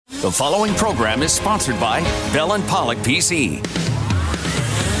The following program is sponsored by Bell Pollock PC.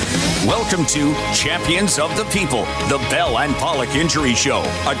 Welcome to Champions of the People, the Bell and Pollock Injury Show.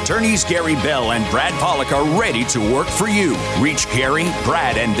 Attorneys Gary Bell and Brad Pollock are ready to work for you. Reach Gary,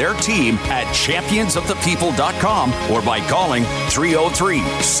 Brad, and their team at championsofthepeople.com or by calling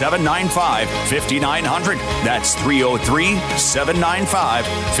 303-795-5900. That's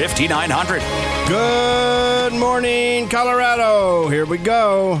 303-795-5900. Good morning, Colorado. Here we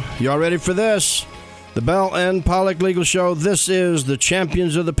go. Y'all ready for this? The Bell and Pollock Legal Show. This is the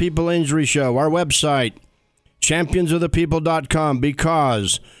Champions of the People Injury Show. Our website, championsofthepeople.com,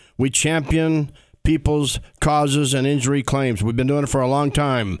 because we champion people's causes and injury claims. We've been doing it for a long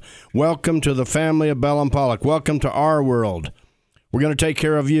time. Welcome to the family of Bell and Pollock. Welcome to our world. We're going to take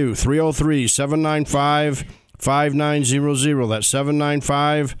care of you. 303-795-5900. That's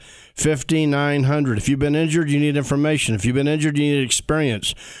 795-5900. If you've been injured, you need information. If you've been injured, you need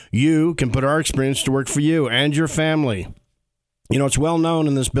experience. You can put our experience to work for you and your family. You know, it's well known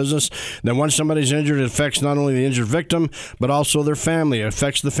in this business that once somebody's injured, it affects not only the injured victim, but also their family. It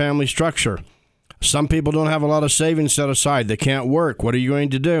affects the family structure. Some people don't have a lot of savings set aside. They can't work. What are you going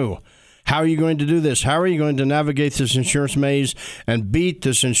to do? How are you going to do this? How are you going to navigate this insurance maze and beat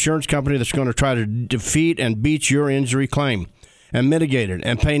this insurance company that's going to try to defeat and beat your injury claim and mitigate it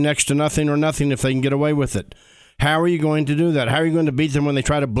and pay next to nothing or nothing if they can get away with it? How are you going to do that? How are you going to beat them when they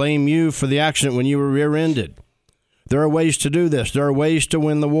try to blame you for the accident when you were rear-ended? There are ways to do this. There are ways to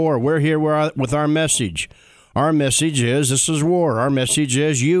win the war. We're here with our message. Our message is, this is war. Our message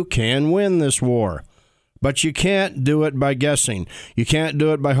is, you can win this war. But you can't do it by guessing. You can't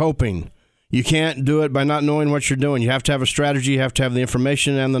do it by hoping. You can't do it by not knowing what you're doing. You have to have a strategy. You have to have the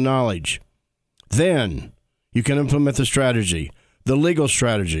information and the knowledge. Then you can implement the strategy, the legal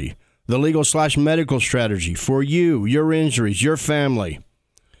strategy, the legal/medical strategy for you, your injuries, your family.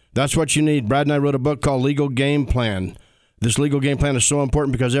 That's what you need. Brad and I wrote a book called Legal Game Plan. This legal game plan is so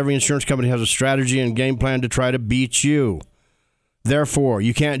important because every insurance company has a strategy and game plan to try to beat you. Therefore,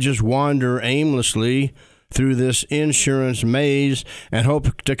 you can't just wander aimlessly through this insurance maze and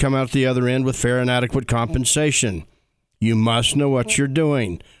hope to come out the other end with fair and adequate compensation. You must know what you're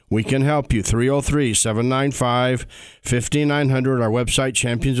doing. We can help you. 303-795-5900, our website,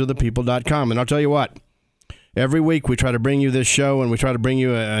 championsofthepeople.com. And I'll tell you what, every week we try to bring you this show and we try to bring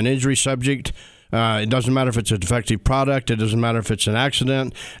you an injury subject. It doesn't matter if it's a defective product. It doesn't matter if it's an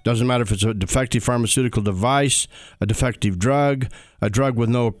accident. It doesn't matter if it's a defective pharmaceutical device, a defective drug, a drug with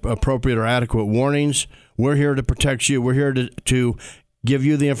no appropriate or adequate warnings. We're here to protect you. We're here to give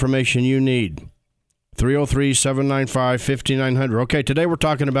you the information you need. 303-795-5900. Okay, today we're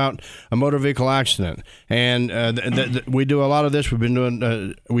talking about a motor vehicle accident, and we do a lot of this. We've been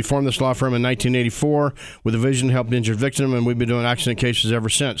doing. We formed this law firm in 1984 with a vision to help the injured victim, and we've been doing accident cases ever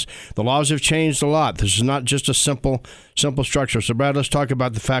since. The laws have changed a lot. This is not just a simple structure. So, Brad, let's talk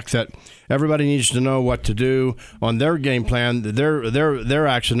about the fact that everybody needs to know what to do on their game plan, their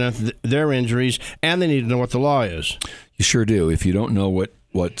accident, their injuries, and they need to know what the law is. You sure do. If you don't know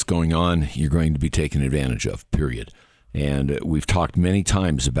what's going on, you're going to be taken advantage of, period. And we've talked many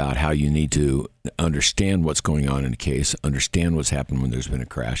times about how you need to understand what's going on in a case, understand what's happened when there's been a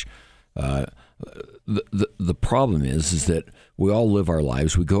crash. The problem is that we all live our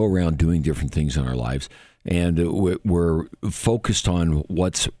lives. We go around doing different things in our lives, and we're focused on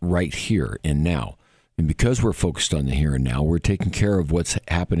what's right here and now. And because we're focused on the here and now, we're taking care of what's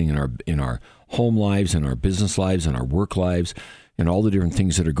happening in our home lives, in our business lives, in our work lives, and all the different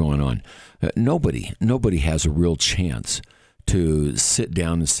things that are going on. Nobody has a real chance to sit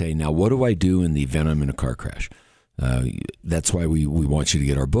down and say, now, what do I do in the event I'm in a car crash? That's why we want you to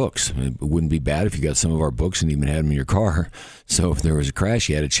get our books. It wouldn't be bad if you got some of our books and even had them in your car. So if there was a crash,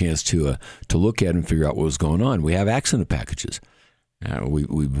 you had a chance to look at it and figure out what was going on. We have accident packages.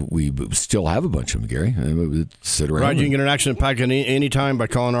 We still have a bunch of them, Gary. Sit around. Right, you can get an accident package any time by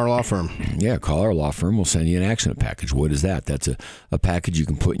calling our law firm. Yeah, call our law firm. We'll send you an accident package. What is that? That's a package you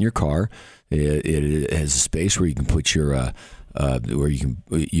can put in your car. It has a space where you can put your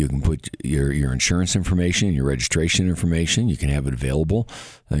put your insurance information, your registration information. You can have it available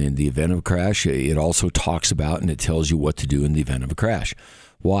in the event of a crash. It also talks about and it tells you what to do in the event of a crash.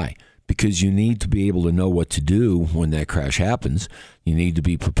 Why? Because you need to be able to know what to do when that crash happens. You need to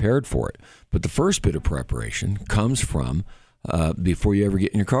be prepared for it. But the first bit of preparation comes from before you ever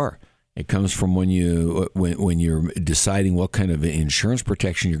get in your car. It comes from when you're deciding what kind of insurance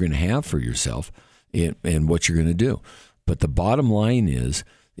protection you're going to have for yourself and what you're going to do. But the bottom line is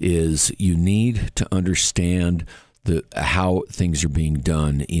you need to understand how things are being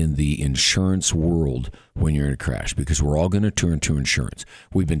done in the insurance world when you're in a crash, because we're all going to turn to insurance.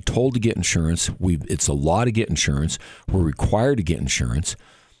 We've been told to get insurance. It's a law to get insurance. We're required to get insurance.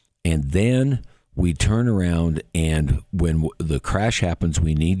 And then we turn around, and when the crash happens,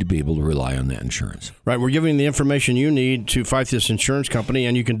 we need to be able to rely on that insurance. Right. We're giving the information you need to fight this insurance company,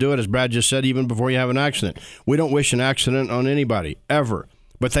 and you can do it, as Brad just said, even before you have an accident. We don't wish an accident on anybody, ever.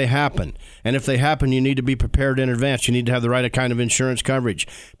 But they happen. And if they happen, you need to be prepared in advance. You need to have the right kind of insurance coverage.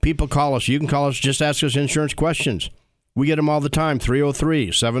 People call us. You can call us. Just ask us insurance questions. We get them all the time.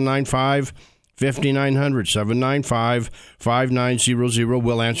 303-795-5900, 795-5900.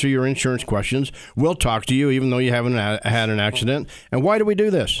 We'll answer your insurance questions. We'll talk to you even though you haven't had an accident. And why do we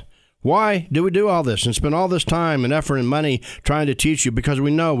do this? Why do we do all this and spend all this time and effort and money trying to teach you? Because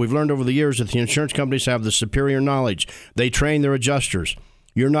we've learned over the years that the insurance companies have the superior knowledge. They train their adjusters.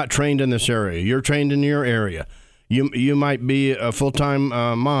 You're not trained in this area. You're trained in your area. You might be a full-time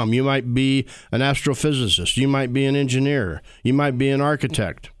mom. You might be an astrophysicist. You might be an engineer. You might be an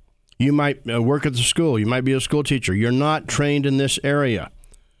architect. You might work at the school. You might be a school teacher. You're not trained in this area,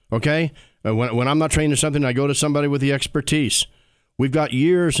 okay? When I'm not trained in something, I go to somebody with the expertise. We've got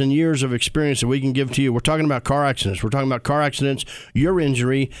years and years of experience that we can give to you. We're talking about car accidents. We're talking about car accidents, your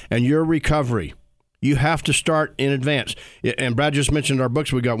injury, and your recovery. You have to start in advance. And Brad just mentioned our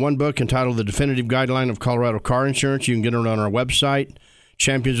books. We got one book entitled The Definitive Guideline of Colorado Car Insurance. You can get it on our website,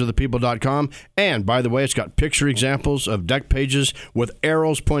 championsofthepeople.com. And, by the way, it's got picture examples of deck pages with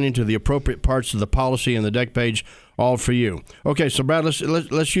arrows pointing to the appropriate parts of the policy in the deck page, all for you. Okay, so, Brad,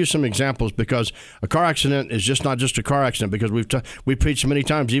 let's use some examples, because a car accident is just not just a car accident, because we've preached many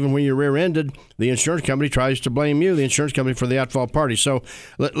times, even when you're rear-ended, the insurance company tries to blame you, the insurance company, for the at-fault party. So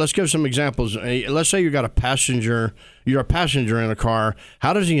let's give some examples. Let's say you're a passenger in a car.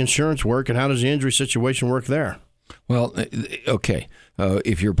 How does the insurance work, and how does the injury situation work there? Well, okay.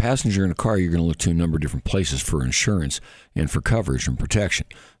 If you're a passenger in a car, you're going to look to a number of different places for insurance and for coverage and protection.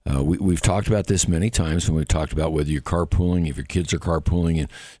 We've talked about this many times when we talked about whether you're carpooling, if your kids are carpooling,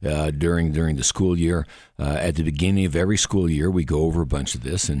 and during the school year. At the beginning of every school year, we go over a bunch of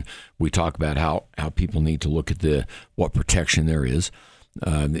this, and we talk about how people need to look at what protection there is.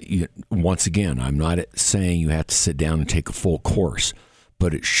 Once again, I'm not saying you have to sit down and take a full course,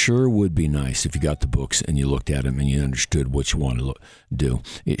 but it sure would be nice if you got the books and you looked at them and you understood what you want to do.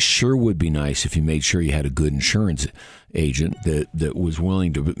 It sure would be nice if you made sure you had a good insurance agent that was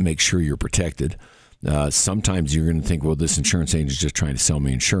willing to make sure you're protected. Sometimes you're going to think, well, this insurance agent is just trying to sell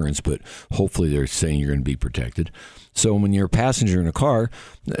me insurance, but hopefully they're saying you're going to be protected. So when you're a passenger in a car,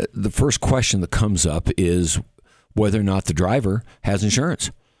 the first question that comes up is whether or not the driver has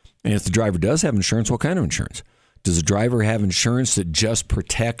insurance. And if the driver does have insurance, what kind of insurance? Does the driver have insurance that just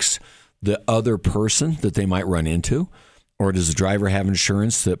protects the other person that they might run into? Or does the driver have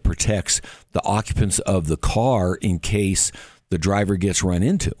insurance that protects the occupants of the car in case the driver gets run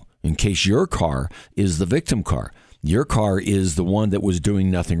into, in case your car is the victim car? Your car is the one that was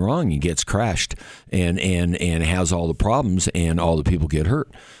doing nothing wrong and gets crashed and has all the problems and all the people get hurt.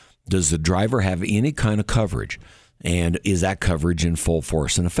 Does the driver have any kind of coverage? And is that coverage in full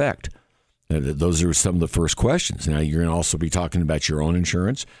force and effect? Those are some of the first questions. Now, you're going to also be talking about your own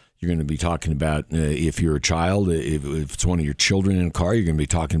insurance. You're going to be talking about if you're a child, if it's one of your children in a car, you're going to be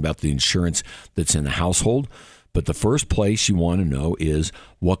talking about the insurance that's in the household. But the first place you want to know is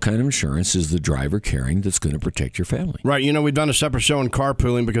what kind of insurance is the driver carrying that's going to protect your family. Right. We've done a separate show on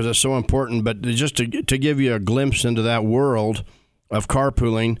carpooling because it's so important. But just to give you a glimpse into that world of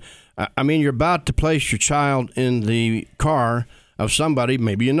carpooling, you're about to place your child in the car of somebody.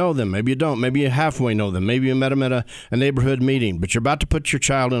 Maybe you know them, maybe you don't, maybe you halfway know them, maybe you met them at a neighborhood meeting, but you're about to put your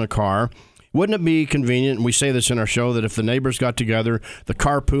child in a car. Wouldn't it be convenient, and we say this in our show, that if the neighbors got together, the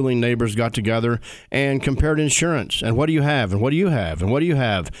carpooling neighbors got together and compared insurance, and what do you have, and what do you have, and what do you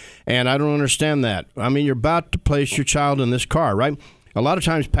have? And I don't understand that. You're about to place your child in this car, right? A lot of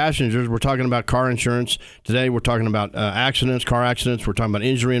times passengers, we're talking about car insurance. Today we're talking about accidents, car accidents. We're talking about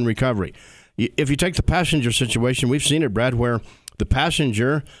injury and recovery. If you take the passenger situation, we've seen it, Brad, where the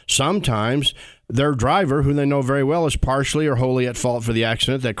passenger, sometimes their driver, who they know very well, is partially or wholly at fault for the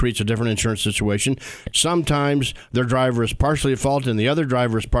accident. That creates a different insurance situation. Sometimes their driver is partially at fault and the other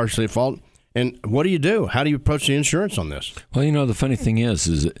driver is partially at fault. And what do you do? How do you approach the insurance on this? Well, the funny thing is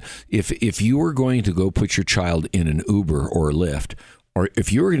that if you were going to go put your child in an Uber or a Lyft, or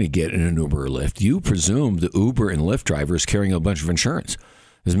if you were going to get in an Uber or Lyft, you presume the Uber and Lyft driver is carrying a bunch of insurance.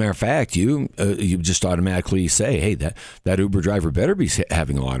 As a matter of fact, you just automatically say, hey, that Uber driver better be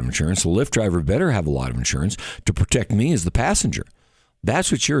having a lot of insurance. The Lyft driver better have a lot of insurance to protect me as the passenger.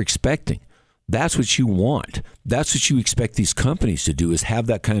 That's what you're expecting. That's what you want. That's what you expect these companies to do, is have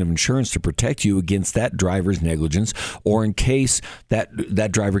that kind of insurance to protect you against that driver's negligence, or in case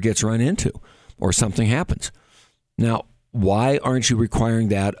that driver gets run into or something happens. Now, why aren't you requiring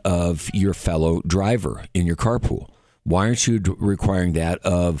that of your fellow driver in your carpool? Why aren't you requiring that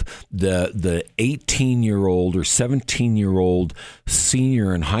of the 18-year-old or 17-year-old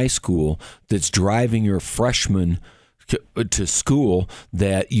senior in high school that's driving your freshman to school,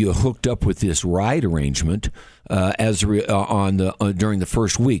 that you hooked up with this ride arrangement during the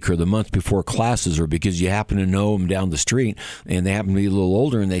first week or the month before classes, or because you happen to know them down the street and they happen to be a little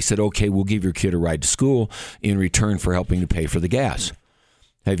older, and they said, okay, we'll give your kid a ride to school in return for helping to pay for the gas?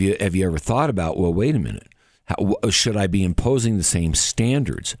 Have you ever thought about, well, wait a minute, should I be imposing the same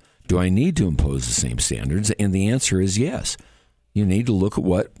standards? Do I need to impose the same standards? And the answer is yes. You need to look at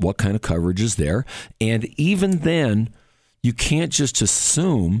what kind of coverage is there. And even then, you can't just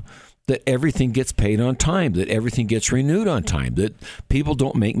assume that everything gets paid on time, that everything gets renewed on time, that people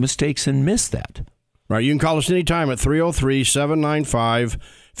don't make mistakes and miss that. Right. You can call us anytime at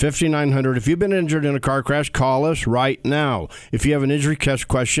 303-795-5900. If you've been injured in a car crash, call us right now. If you have an injury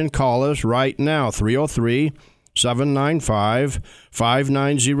question, call us right now,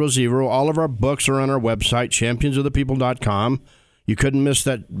 303-795-5900. All of our books are on our website, championsofthepeople.com. You couldn't miss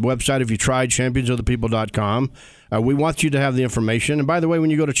that website if you tried, championsofthepeople.com. We want you to have the information. And by the way, when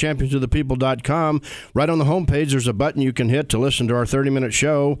you go to championsofthepeople.com, right on the homepage, there's a button you can hit to listen to our 30-minute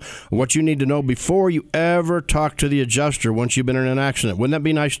show, what you need to know before you ever talk to the adjuster once you've been in an accident. Wouldn't that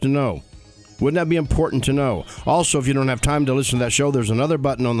be nice to know? Wouldn't that be important to know? Also, if you don't have time to listen to that show, there's another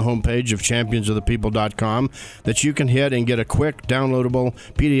button on the homepage of championsofthepeople.com that you can hit and get a quick downloadable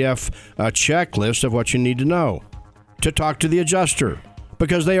PDF checklist of what you need to know to talk to the adjuster,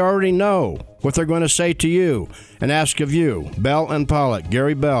 because they already know what they're going to say to you and ask of you. Bell and Pollock,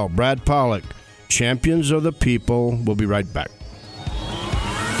 Gary Bell, Brad Pollock, Champions of the People. We'll be right back.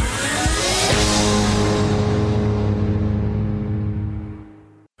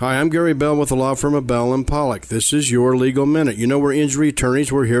 Hi, I'm Gary Bell with the law firm of Bell and Pollock. This is your Legal Minute. You know, we're injury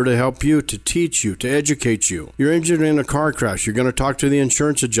attorneys. We're here to help you, to teach you, to educate you. You're injured in a car crash. You're going to talk to the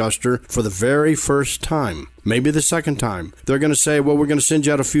insurance adjuster for the very first time. Maybe the second time. They're going to say, well, we're going to send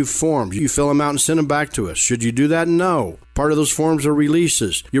you out a few forms. You fill them out and send them back to us. Should you do that? No. Part of those forms are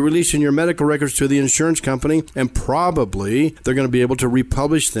releases. You're releasing your medical records to the insurance company, and probably they're going to be able to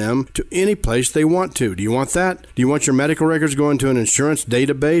republish them to any place they want to. Do you want that? Do you want your medical records going to an insurance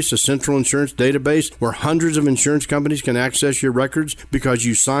database, a central insurance database, where hundreds of insurance companies can access your records because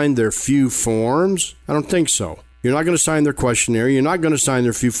you signed their few forms? I don't think so. You're not going to sign their questionnaire. You're not going to sign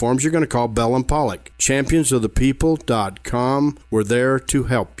their few forms. You're going to call Bell and Pollock. Championsofthepeople.com. We're there to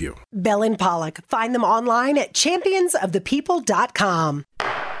help you. Bell and Pollock. Find them online at championsofthepeople.com.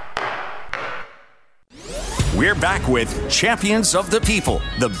 We're back with Champions of the People,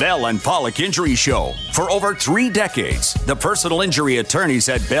 the Bell and Pollock Injury Show. For over 3 decades, the personal injury attorneys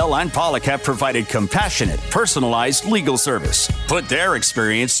at Bell and Pollock have provided compassionate, personalized legal service. Put their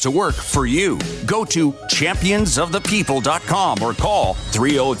experience to work for you. Go to championsofthepeople.com or call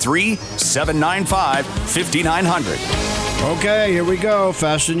 303-795-5900. Okay, here we go.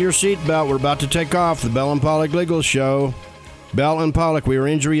 Fasten your seatbelt. We're about to take off the Bell and Pollock Legal Show. Bell and Pollock, we are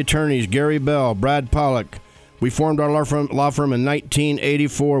injury attorneys. Gary Bell, Brad Pollock. We formed our law firm in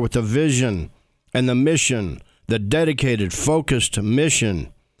 1984 with the vision and the mission, the dedicated, focused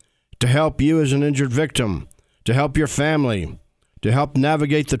mission to help you as an injured victim, to help your family, to help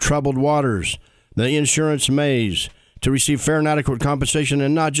navigate the troubled waters, the insurance maze, to receive fair and adequate compensation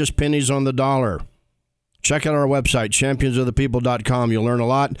and not just pennies on the dollar. Check out our website, championsofthepeople.com. You'll learn a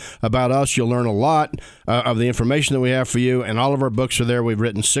lot about us. You'll learn a lot of the information that we have for you, and all of our books are there. We've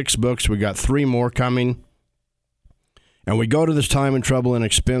written 6 books. We've got 3 more coming. And we go to this time and trouble and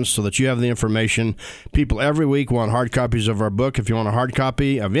expense so that you have the information. People every week want hard copies of our book. If you want a hard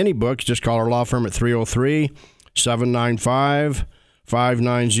copy of any books, just call our law firm at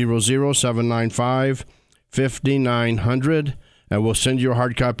 303-795-5900, 795-5900. And we'll send you a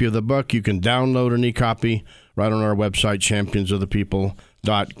hard copy of the book. You can download an e-copy right on our website,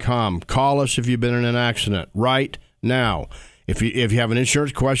 championsofthepeople.com. Call us if you've been in an accident right now. If you have an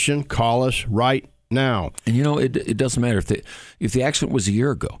insurance question, call us right now. And you know, it doesn't matter if the accident was a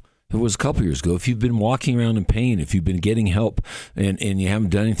year ago, if it was a couple years ago, if you've been walking around in pain, if you've been getting help and you haven't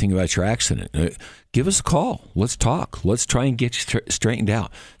done anything about your accident, give us a call. Let's talk. Let's try and get you straightened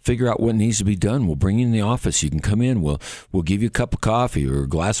out. Figure out what needs to be done. We'll bring you in the office. You can come in. We'll give you a cup of coffee or a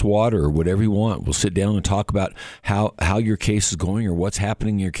glass of water or whatever you want. We'll sit down and talk about how your case is going or what's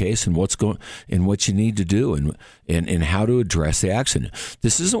happening in your case and what's going and what you need to do and how to address the accident.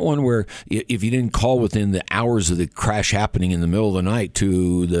 This isn't one where if you didn't call within the hours of the crash happening in the middle of the night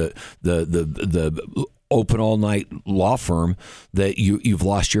to the open all night law firm that you've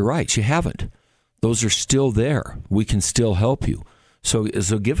lost your rights. You haven't. Those are still there. We can still help you. So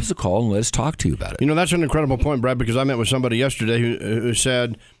give us a call and let us talk to you about it. That's an incredible point, Brad, because I met with somebody yesterday who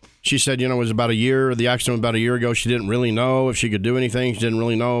said, it was about a year, the accident was about a year ago. She didn't really know if she could do anything. She didn't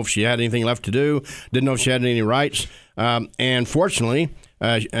really know if she had anything left to do. Didn't know if she had any rights. And fortunately,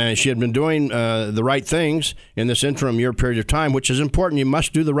 she had been doing the right things in this interim year period of time, which is important. You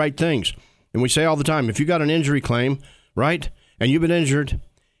must do the right things. And we say all the time, if you got an injury claim, right, and you've been injured,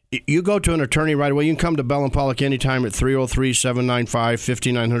 you go to an attorney right away. You can come to Bell Pollock anytime at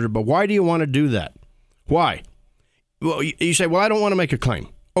 303-795-5900. But why do you want to do that? Why? Well, you say, well, I don't want to make a claim.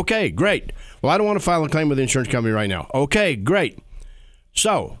 Okay, great. Well, I don't want to file a claim with the insurance company right now. Okay, great.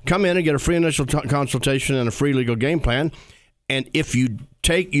 So come in and get a free initial consultation and a free legal game plan. And if you'll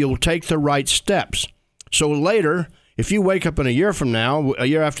take the right steps. So later, if you wake up in a year from now, a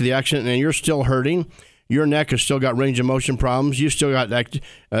year after the accident, and you're still hurting, your neck has still got range of motion problems, you still got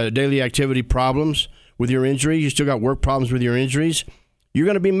daily activity problems with your injury, you still got work problems with your injuries, you're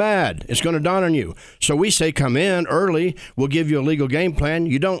going to be mad. It's going to dawn on you. So we say come in early. We'll give you a legal game plan.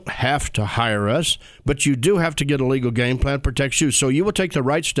 You don't have to hire us, but you do have to get a legal game plan that protects you. So you will take the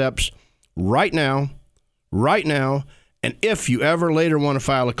right steps right now. And if you ever later want to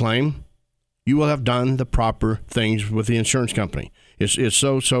file a claim, you will have done the proper things with the insurance company. It's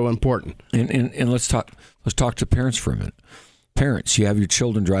so important. And let's talk to parents for a minute. Parents, you have your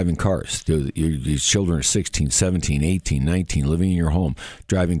children driving cars. Your children are 16, 17, 18, 19, living in your home,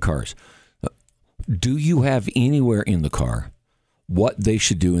 driving cars. Do you have anywhere in the car what they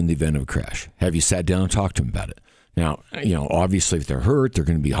should do in the event of a crash? Have you sat down and talked to them about it? Now, obviously if they're hurt, they're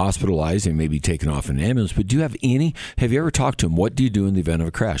going to be hospitalized. They may be taken off in an ambulance. But have you ever talked to them? What do you do in the event of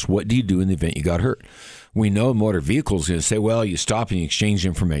a crash? What do you do in the event you got hurt? We know motor vehicles are going to say, well, you stop and you exchange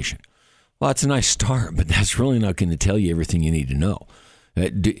information. Well, that's a nice start, but that's really not going to tell you everything you need to know.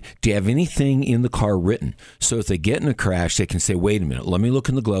 Do you have anything in the car written? So if they get in a crash, they can say, wait a minute, let me look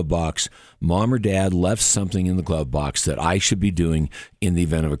in the glove box. Mom or dad left something in the glove box that I should be doing in the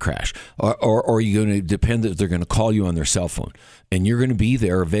event of a crash. Or are you going to depend that they're going to call you on their cell phone? And you're going to be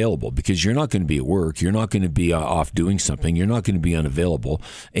there available because you're not going to be at work. You're not going to be off doing something. You're not going to be unavailable.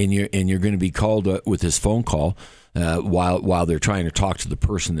 And you're going to be called with this phone call while they're trying to talk to the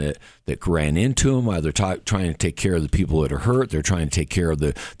person that ran into them, while they're trying to take care of the people that are hurt, they're trying to take care of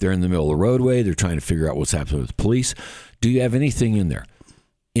they're in the middle of the roadway, they're trying to figure out what's happening with the police. Do you have anything in there,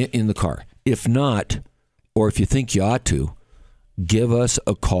 in the car? If not, or if you think you ought to, give us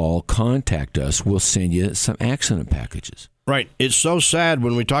a call, contact us. We'll send you some accident packages. Right. It's so sad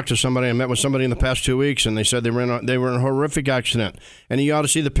when we talk to somebody. I met with somebody in the past 2 weeks, and they said they were in a horrific accident. And you ought to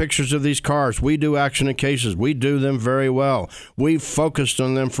see the pictures of these cars. We do accident cases. We do them very well. We've focused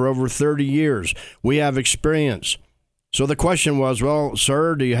on them for over 30 years. We have experience. So the question was, well,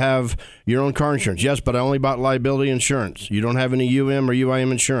 sir, do you have your own car insurance? Yes, but I only bought liability insurance. You don't have any UM or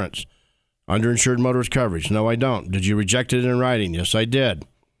UIM insurance. Underinsured motorist coverage. No, I don't. Did you reject it in writing? Yes, I did.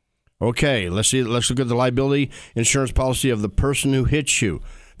 Okay, let's look at the liability insurance policy of the person who hits you.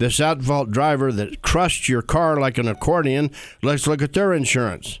 This at-fault driver that crushed your car like an accordion, let's look at their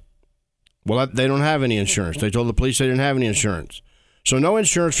insurance. Well, they don't have any insurance. They told the police they didn't have any insurance. So no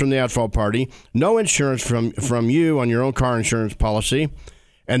insurance from the at-fault party, no insurance from you on your own car insurance policy.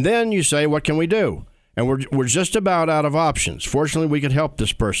 And then you say, what can we do? And we're just about out of options. Fortunately, we could help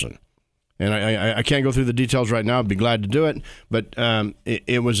this person. And I can't go through the details right now. I'd be glad to do it. But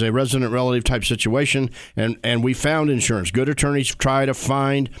it was a resident relative type situation, and we found insurance. Good attorneys try to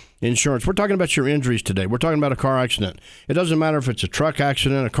find insurance. We're talking about your injuries today. We're talking about a car accident. It doesn't matter if it's a truck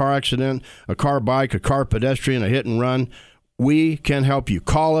accident, a car accident, a car bike, a car pedestrian, a hit and run. We can help you.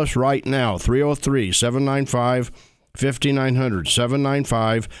 Call us right now,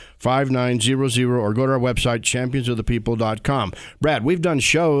 303-795-5900, 795-5900, or go to our website, championsofthepeople.com. Brad, we've done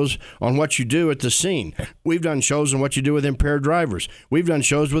shows on what you do at the scene. We've done shows on what you do with impaired drivers. We've done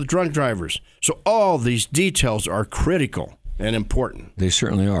shows with drunk drivers. So all these details are critical and important. They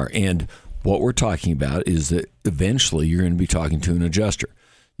certainly are. And what we're talking about is that eventually you're going to be talking to an adjuster.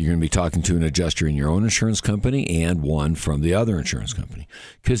 You're going to be talking to an adjuster in your own insurance company and one from the other insurance company.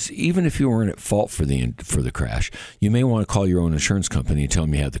 Because even if you weren't at fault for the crash, you may want to call your own insurance company and tell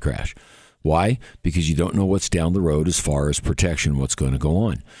them you had the crash. Why? Because you don't know what's down the road as far as protection, what's going to go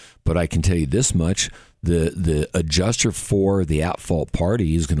on. But I can tell you this much, the adjuster for the at-fault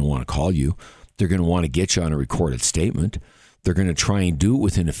party is going to want to call you. They're going to want to get you on a recorded statement. They're going to try and do it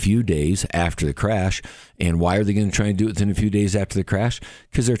within a few days after the crash. And why are they going to try and do it within a few days after the crash?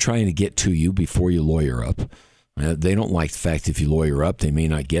 Because they're trying to get to you before you lawyer up. They don't like the fact that if you lawyer up, they may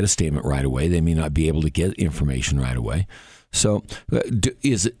not get a statement right away. They may not be able to get information right away. So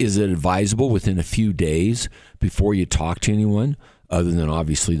is it advisable within a few days before you talk to anyone, other than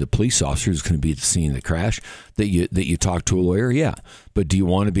obviously the police officer who's going to be at the scene of the crash, that you talk to a lawyer? Yeah. But do you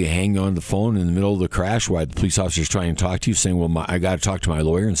want to be hanging on the phone in the middle of the crash while the police officer is trying to talk to you, saying, well, I got to talk to my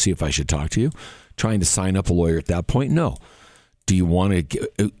lawyer and see if I should talk to you? Trying to sign up a lawyer at that point? No. Do you want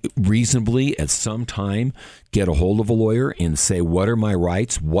to reasonably at some time get a hold of a lawyer and say, what are my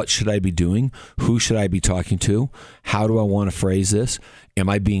rights? What should I be doing? Who should I be talking to? How do I want to phrase this? Am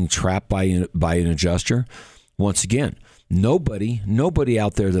I being trapped by an adjuster? Once again, nobody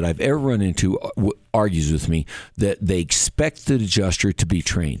out there that I've ever run into argues with me that they expect the adjuster to be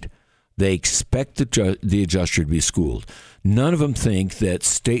trained. They expect the adjuster to be schooled. None of them think that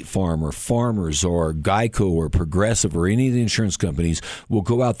State Farm or Farmers or Geico or Progressive or any of the insurance companies will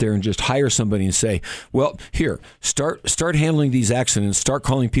go out there and just hire somebody and say, well, here, start handling these accidents, start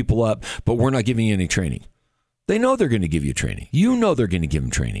calling people up, but we're not giving you any training. They know they're going to give you training. You know they're going to give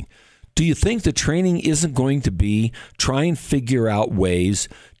them training. Do you think the training isn't going to be try and figure out ways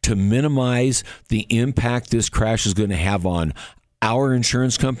to minimize the impact this crash is going to have on our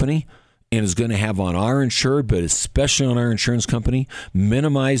insurance company and is going to have on our insured, but especially on our insurance company,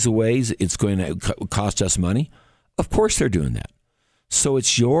 minimize the ways it's going to cost us money? Of course they're doing that. So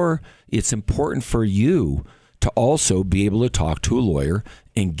it's important for you to also be able to talk to a lawyer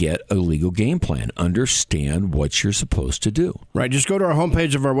and get a legal game plan. Understand what you're supposed to do. Right. Just go to our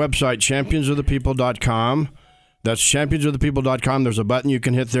homepage of our website, championsofthepeople.com. That's championsofthepeople.com. There's a button you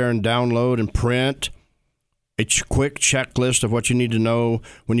can hit there and download and print a quick checklist of what you need to know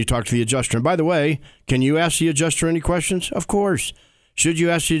when you talk to the adjuster. And by the way, can you ask the adjuster any questions? Of course. Should you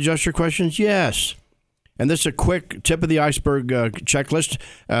ask the adjuster questions? Yes. And this is a quick tip of the iceberg checklist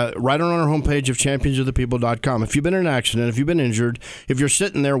right on our homepage of championsofthepeople.com. If you've been in an accident, if you've been injured, if you're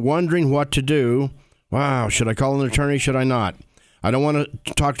sitting there wondering what to do, wow, should I call an attorney? Should I not? I don't want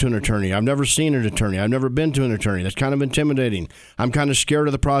to talk to an attorney. I've never seen an attorney. I've never been to an attorney. That's kind of intimidating. I'm kind of scared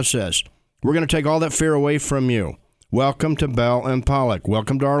of the process. We're going to take all that fear away from you. Welcome to Bell and Pollock.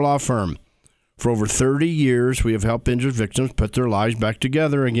 Welcome to our law firm. For over 30 years, we have helped injured victims put their lives back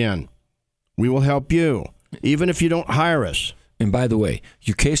together again. We will help you, even if you don't hire us. And by the way,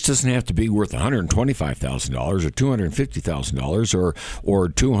 your case doesn't have to be worth $125,000 or $250,000 or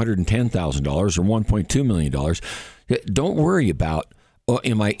 $210,000 or $1.2 million. Don't worry about,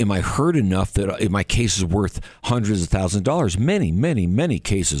 am I hurt enough that my case is worth hundreds of thousands of dollars? Many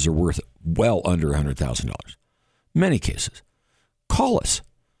cases are worth well under $100,000. Many cases. Call us.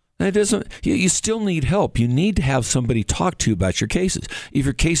 It doesn't. You still need help. You need to have somebody talk to you about your cases. If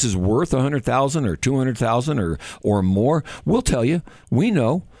your case is worth $100,000 or $200,000 or more, we'll tell you. We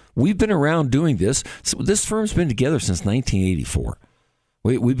know. We've been around doing this. So this firm's been together since 1984.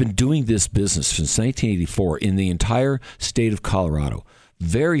 We've been doing this business since 1984 in the entire state of Colorado.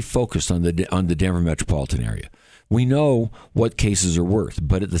 Very focused on the Denver metropolitan area. We know what cases are worth,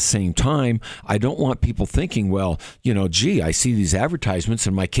 but at the same time, I don't want people thinking, well, gee, I see these advertisements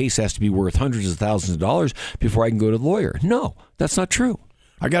and my case has to be worth hundreds of thousands of dollars before I can go to the lawyer. No, that's not true.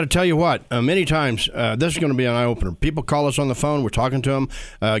 I got to tell you what, many times, this is going to be an eye-opener. People call us on the phone. We're talking to them.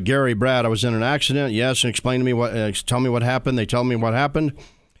 Gary, Brad, I was in an accident. Yes, and explain to me tell me what happened. They tell me what happened.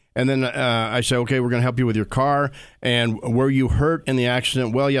 And then I say, okay, we're going to help you with your car. And were you hurt in the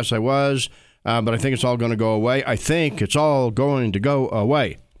accident? Well, yes, I was. But I think it's all going to go away. I think it's all going to go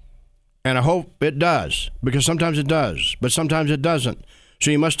away. And I hope it does, because sometimes it does, but sometimes it doesn't.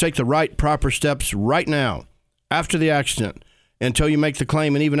 So you must take the right, proper steps right now, after the accident, until you make the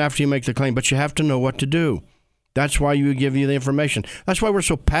claim, and even after you make the claim. But you have to know what to do. That's why we give you the information. That's why we're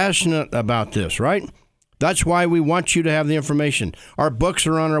so passionate about this, right? That's why we want you to have the information. Our books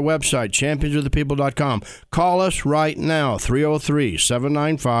are on our website, championsofthepeople.com. Call us right now,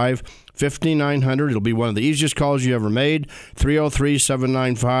 303-795-5900. It'll be one of the easiest calls you ever made,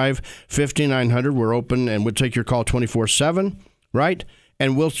 303-795-5900. We're open, and we'll take your call 24/7, right?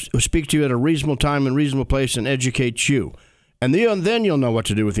 And we'll speak to you at a reasonable time and reasonable place and educate you. And then you'll know what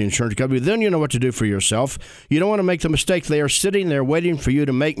to do with the insurance company. Then you'll know what to do for yourself. You don't want to make the mistake. They are sitting there waiting for you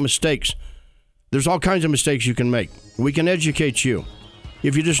to make mistakes. There's all kinds of mistakes you can make. We can educate you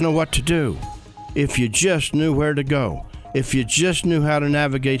if you just know what to do. If you just knew where to go. if you just knew how to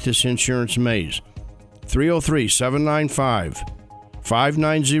navigate this insurance maze.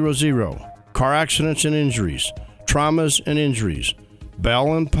 303-795-5900. Car accidents and injuries, traumas and injuries.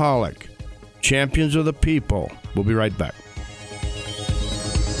 Bell and Pollock, champions of the people. We'll be right back.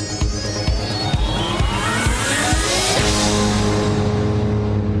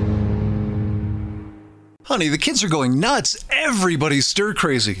 Honey, the kids are going nuts. Everybody's stir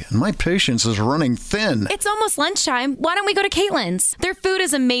crazy, and my patience is running thin. It's almost lunchtime. Why don't we go to Caitlin's? Their food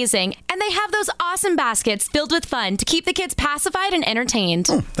is amazing, and they have those awesome baskets filled with fun to keep the kids pacified and entertained.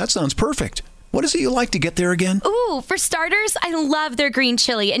 Oh, that sounds perfect. What is it you like to get there again? Ooh, for starters, I love their green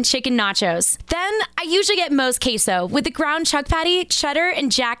chili and chicken nachos. Then, I usually get Moe's queso with the ground chuck patty, cheddar, and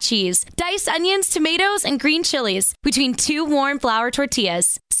jack cheese, diced onions, tomatoes, and green chilies between 2 warm flour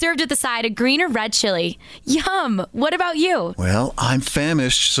tortillas, served with a side of green or red chili. Yum! What about you? Well, I'm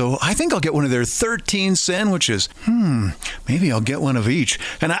famished, so I think I'll get one of their 13 sandwiches. Maybe I'll get one of each.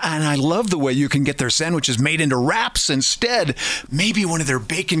 And I love the way you can get their sandwiches made into wraps instead. Maybe one of their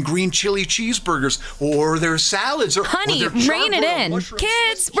bacon green chili cheeseburgers or their salads. Honey, or their rein it in.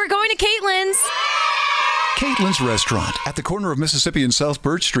 Kids, we're going to Caitlin's. Caitlin's Restaurant at the corner of Mississippi and South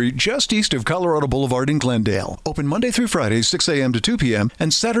Birch Street, just east of Colorado Boulevard in Glendale. Open Monday through Friday, 6 a.m. to 2 p.m.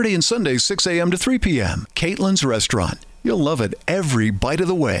 and Saturday and Sunday, 6 a.m. to 3 p.m. Caitlin's Restaurant. You'll love it every bite of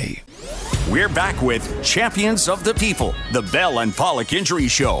the way. We're back with Champions of the People, the Bell and Pollock Injury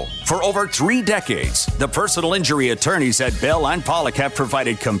Show. For over 3 decades, the personal injury attorneys at Bell and Pollock have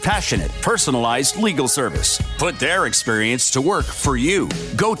provided compassionate, personalized legal service. Put their experience to work for you.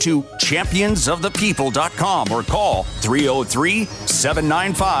 Go to championsofthepeople.com or call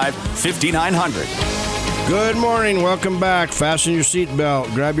 303-795-5900. Good morning. Welcome back. Fasten your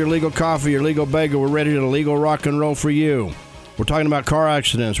seatbelt. Grab your legal coffee, your legal bagel. We're ready to legal rock and roll for you. We're talking about car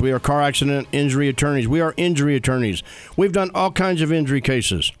accidents. We are car accident injury attorneys. We are injury attorneys. We've done all kinds of injury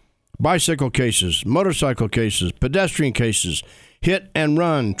cases. Bicycle cases, motorcycle cases, pedestrian cases, hit and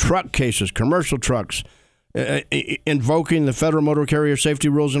run, truck cases, commercial trucks, invoking the Federal Motor Carrier Safety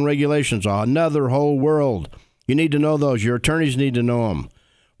Rules and Regulations. Another whole world. You need to know those. Your attorneys need to know them.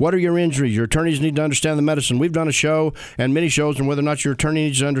 What are your injuries? Your attorneys need to understand the medicine. We've done a show and many shows on whether or not your attorney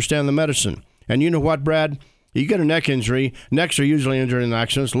needs to understand the medicine. And you know what, Brad? You get a neck injury. Necks are usually injured in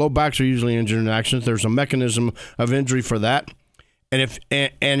accidents. Low backs are usually injured in accidents. There's a mechanism of injury for that. And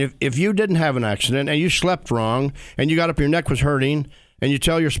if you didn't have an accident and you slept wrong and you got up, your neck was hurting, and you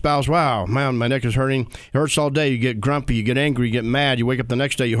tell your spouse, wow, man, my neck is hurting. It hurts all day. You get grumpy. You get angry. You get mad. You wake up the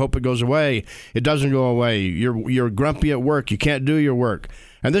next day. You hope it goes away. It doesn't go away. You're grumpy at work. You can't do your work.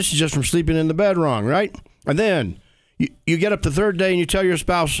 And this is just from sleeping in the bed wrong, right? And then you get up the third day and you tell your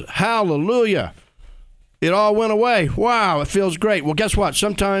spouse, hallelujah. It all went away. Wow, it feels great. Well, guess what?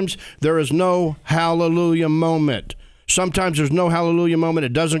 Sometimes there is no hallelujah moment. Sometimes there's no hallelujah moment.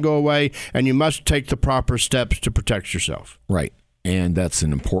 It doesn't go away, and you must take the proper steps to protect yourself. Right. And that's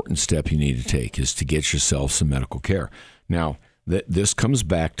an important step you need to take, is to get yourself some medical care. Now, this comes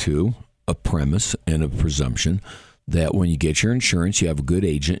back to a premise and a presumption that when you get your insurance, you have a good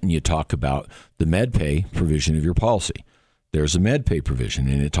agent and you talk about the MedPay provision of your policy. There's a MedPay provision,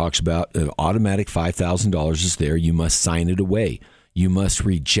 and it talks about an automatic $5,000 is there. You must sign it away. You must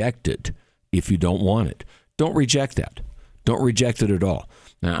reject it if you don't want it. Don't reject that. Don't reject it at all.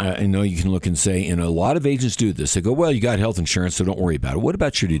 Now, I know you can look and say, and a lot of agents do this. They go, well, you got health insurance, so don't worry about it. What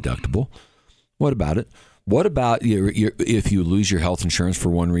about your deductible? What about it? What about if you lose your health insurance for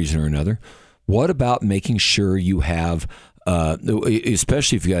one reason or another? What about making sure you have,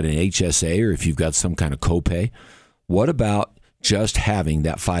 especially if you got an HSA or if you've got some kind of copay, what about just having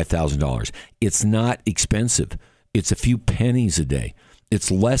that $5,000? It's not expensive. It's a few pennies a day.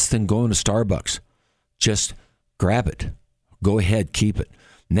 It's less than going to Starbucks. Just grab it. Go ahead, keep it.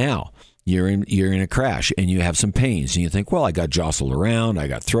 Now, you're in a crash and you have some pains and you think, well, I got jostled around, I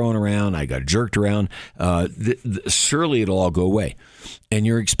got thrown around, I got jerked around. Surely it'll all go away. And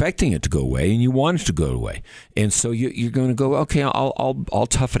you're expecting it to go away and you want it to go away. And so you're going to go, okay, I'll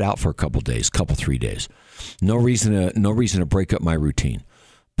tough it out for a couple days, 3 days. No reason to break up my routine.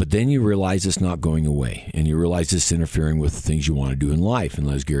 But then you realize it's not going away, and you realize it's interfering with the things you want to do in life. And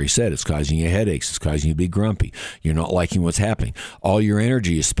as Gary said, it's causing you headaches. It's causing you to be grumpy. You're not liking what's happening. All your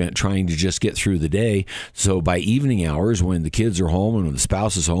energy is spent trying to just get through the day. So by evening hours, when the kids are home and when the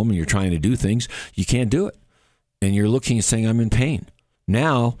spouse is home and you're trying to do things, you can't do it. And you're looking and saying, I'm in pain.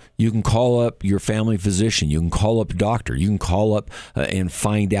 Now you can call up your family physician. You can call up a doctor. You can call up and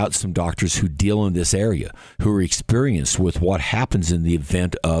find out some doctors who deal in this area, who are experienced with what happens in the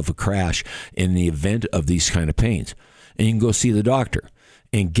event of a crash, in the event of these kind of pains. And you can go see the doctor.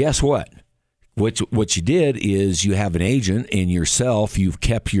 And guess what? What you did is you have an agent and yourself, you've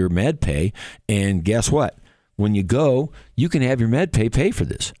kept your med pay, and guess what? When you go, you can have your med pay for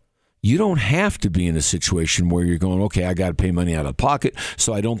this. You don't have to be in a situation where you're going, okay, I got to pay money out of pocket,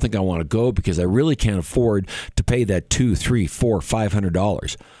 so I don't think I want to go because I really can't afford to pay that $200, $300, $400,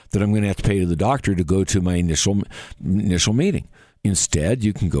 $500 that I'm going to have to pay to the doctor to go to my initial meeting. Instead,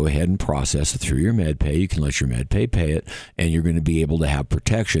 you can go ahead and process it through your med pay. You can let your med pay it, and you're going to be able to have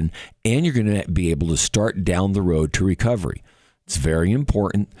protection, and you're going to be able to start down the road to recovery. It's very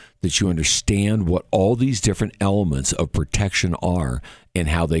important that you understand what all these different elements of protection are and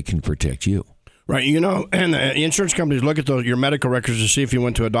how they can protect you. Right, and the insurance companies look at your medical records to see if you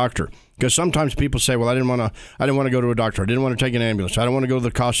went to a doctor. Because sometimes people say, "Well, I didn't want to go to a doctor. I didn't want to take an ambulance. I don't want to go to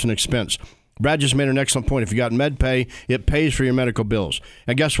the cost and expense." Brad just made an excellent point. If you got med pay, it pays for your medical bills.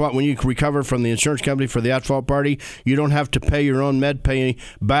 And guess what? When you recover from the insurance company for the at-fault party, you don't have to pay your own med pay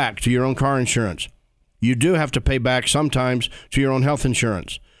back to your own car insurance. You do have to pay back sometimes to your own health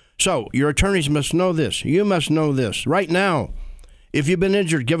insurance. So your attorneys must know this. You must know this right now. If you've been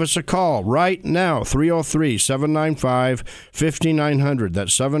injured, give us a call right now, 303-795-5900.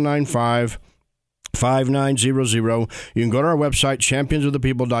 That's 795-5900. You can go to our website,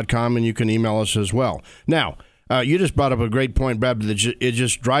 championsofthepeople.com, and you can email us as well. Now, you just brought up a great point, Brad. It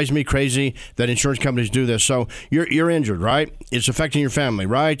just drives me crazy that insurance companies do this. So you're injured, right? It's affecting your family,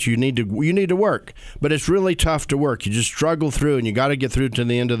 right? You need to work, but it's really tough to work. You just struggle through, and you got to get through to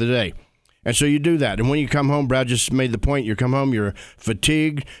the end of the day. And so you do that. And when you come home, Brad just made the point, you come home, you're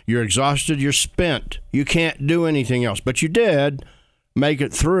fatigued, you're exhausted, you're spent. You can't do anything else. But you did make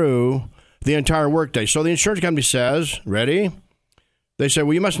it through the entire workday. So the insurance company says, ready? They say,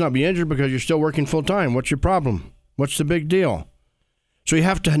 well, you must not be injured because you're still working full time. What's your problem? What's the big deal? So you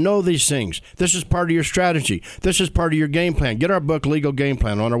have to know these things. This is part of your strategy. This is part of your game plan. Get our book, Legal Game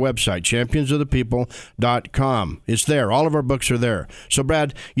Plan, on our website, championsofthepeople.com. It's there. All of our books are there. So,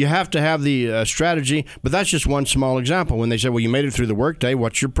 Brad, you have to have the strategy, but that's just one small example. When they say, well, you made it through the workday,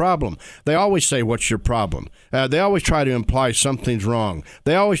 what's your problem? They always say, what's your problem? They always try to imply something's wrong.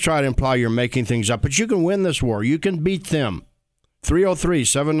 They always try to imply you're making things up. But you can win this war. You can beat them.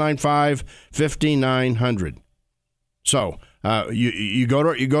 303-795-5900. So, you go to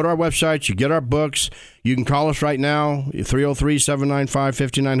our website, you get our books, you can call us right now,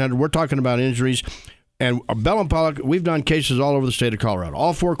 303-795-5900. We're talking about injuries. And Bell and Pollock, we've done cases all over the state of Colorado,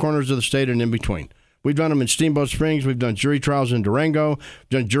 all four corners of the state and in between. We've done them in Steamboat Springs, we've done jury trials in Durango,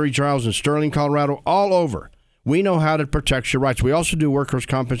 done jury trials in Sterling, Colorado, all over. We know how to protect your rights. We also do workers'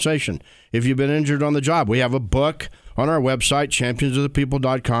 compensation. If you've been injured on the job, we have a book on our website,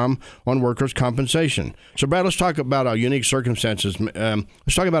 championsofthepeople.com, on workers' compensation. So, Brad, let's talk about unique circumstances.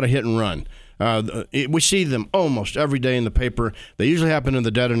 Let's talk about a hit and run. We see them almost every day in the paper. They usually happen in the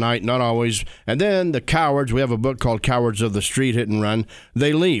dead of night, not always. And then the cowards, we have a book called Cowards of the Street, Hit and Run.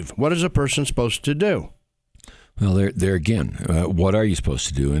 They leave. What is a person supposed to do? Well, there again, what are you supposed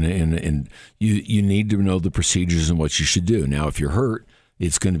to do? And you need to know the procedures and what you should do. Now, if you're hurt,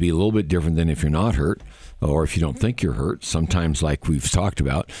 it's going to be a little bit different than if you're not hurt or if you don't think you're hurt. Sometimes, like we've talked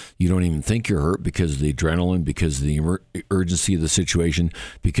about, you don't even think you're hurt because of the adrenaline, because of the urgency of the situation,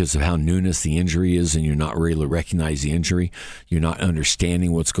 because of how newness the injury is, and you're not really able to recognize the injury. You're not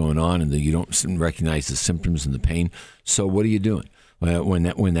understanding what's going on, and you don't recognize the symptoms and the pain. So what are you doing?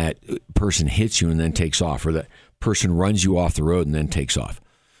 When that person hits you and then takes off, or that person runs you off the road and then takes off,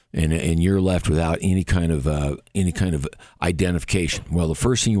 and you're left without any kind of identification. Well, the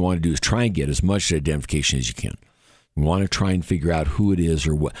first thing you want to do is try and get as much identification as you can. You want to try and figure out who it is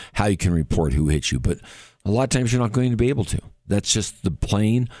or how you can report who hit you. But a lot of times you're not going to be able to. That's just the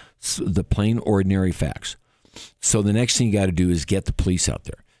plain ordinary facts. So the next thing you got to do is get the police out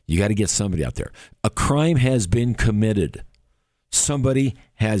there. You got to get somebody out there. A crime has been committed. Somebody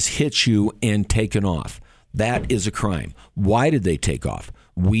has hit you and taken off. That is a crime. Why did they take off?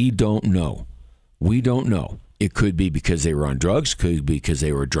 We don't know. It could be because they were on drugs, could be because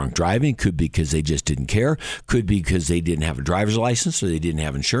they were drunk driving, could be because they just didn't care, could be because they didn't have a driver's license or they didn't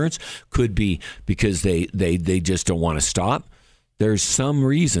have insurance, could be because they just don't want to stop. There's some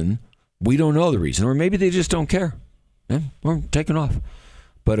reason. We don't know the reason. Or maybe they just don't care. We're taking off.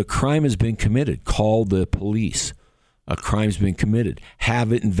 But a crime has been committed. Call the police. A crime's been committed.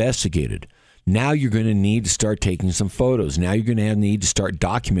 Have it investigated. Now you're going to need to start taking some photos. Now you're going to need to start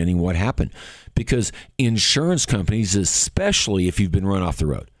documenting what happened. Because insurance companies, especially if you've been run off the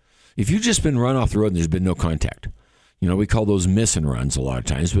road, if you've just been run off the road and there's been no contact, We call those miss and runs a lot of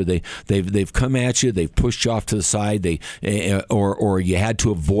times, but they've come at you, they've pushed you off to the side, or you had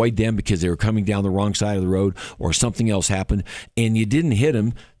to avoid them because they were coming down the wrong side of the road, or something else happened, and you didn't hit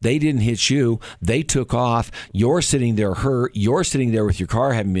them. They didn't hit you. They took off. You're sitting there hurt. You're sitting there with your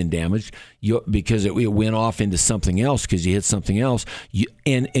car having been damaged because it went off into something else because you hit something else.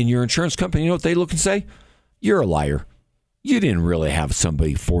 And your insurance company, you know what they look and say? You're a liar. You didn't really have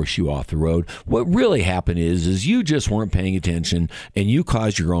somebody force you off the road. What really happened is you just weren't paying attention and you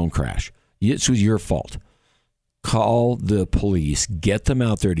caused your own crash. It was your fault. Call the police. Get them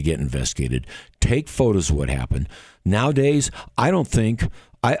out there to get investigated. Take photos of what happened. Nowadays, I don't think...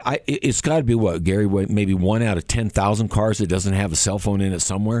 it's got to be what, Gary? Maybe 1 out of 10,000 cars that doesn't have a cell phone in it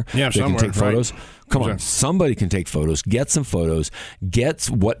somewhere. Yeah, that somewhere, can take photos. right. Come on, somebody can take photos. Get some photos. Get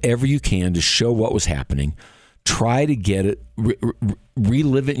whatever you can to show what was happening. Try to get it,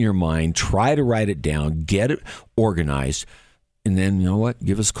 relive it in your mind. Try to write it down. Get it organized, and then you know what?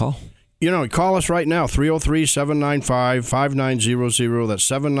 Give us a call. Call us right now, 303-795-5900. That's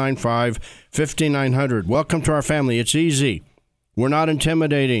 795-5900. Welcome to our family. It's easy. We're not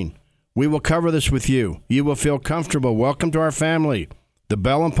intimidating. We will cover this with you. You will feel comfortable. Welcome to our family, the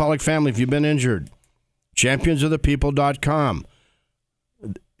Bell and Pollock family. If you've been injured, championsofthepeople.com.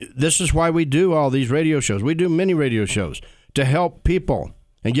 This is why we do all these radio shows. We do many radio shows to help people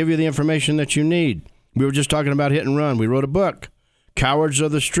and give you the information that you need. We were just talking about hit and run. We wrote a book, Cowards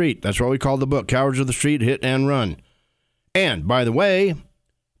of the Street. That's what we call the book, Cowards of the Street, Hit and Run. And, by the way,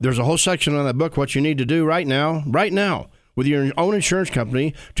 there's a whole section on that book, what you need to do right now, with your own insurance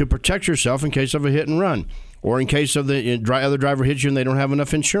company to protect yourself in case of a hit and run, or in case of the other driver hits you and they don't have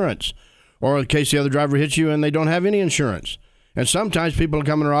enough insurance, or in case the other driver hits you and they don't have any insurance. And sometimes people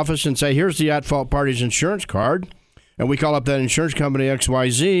come in our office and say, here's the at-fault party's insurance card, and we call up that insurance company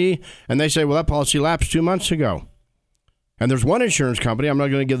XYZ, and they say, well, that policy lapsed 2 months ago. And there's one insurance company, I'm not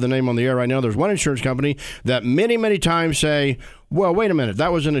going to give the name on the air right now, there's one insurance company that many, many times say, well, wait a minute,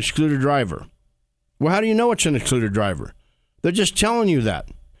 that was an excluded driver. Well, how do you know it's an excluded driver? They're just telling you that.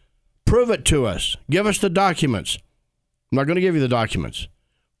 Prove it to us. Give us the documents. I'm not going to give you the documents.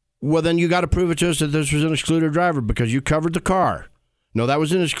 Well, then you got to prove it to us that this was an excluded driver because you covered the car. No, that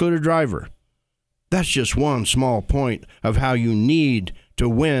was an excluded driver. That's just one small point of how you need to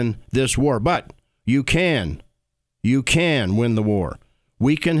win this war. But you can. You can win the war.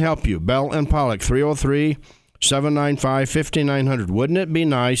 We can help you. Bell and Pollock, 303-795-5900. Wouldn't it be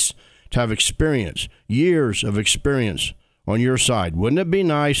nice to have experience, years of experience on your side? Wouldn't it be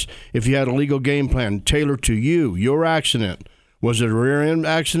nice if you had a legal game plan tailored to you, your accident? Was it a rear end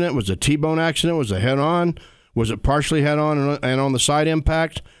accident? Was it a T-bone accident? Was it head on? Was it partially head on and on the side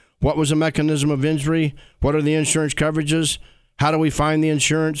impact? What was the mechanism of injury? What are the insurance coverages? How do we find the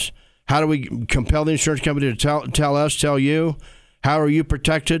insurance? How do we compel the insurance company to tell you? How are you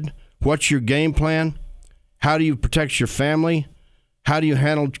protected? What's your game plan? How do you protect your family? How do you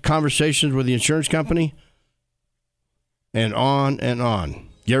handle conversations with the insurance company? And on and on.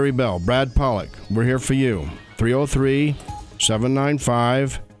 Gary Bell, Brad Pollock, we're here for you.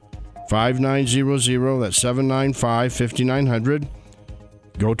 303-795-5900. That's 795-5900.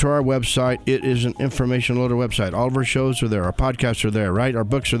 Go to our website. It is an information-loaded website. All of our shows are there. Our podcasts are there, right? Our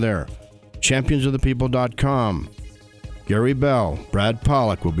books are there. championsofthepeople.com. Gary Bell, Brad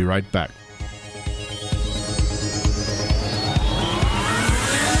Pollock. We'll be right back.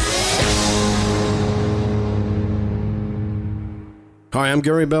 Hi, I'm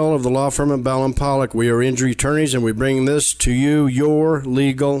Gary Bell of the law firm of Bell & Pollock. We are injury attorneys, and we bring this to you, your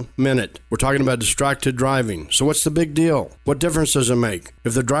legal minute. We're talking about distracted driving. So what's the big deal? What difference does it make?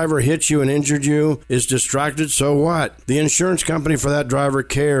 If the driver hits you and injured you, is distracted, so what? The insurance company for that driver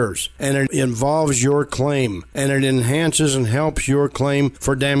cares, and it involves your claim, and it enhances and helps your claim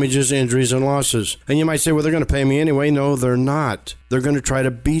for damages, injuries, and losses. And you might say, well, they're going to pay me anyway. No, they're not. They're going to try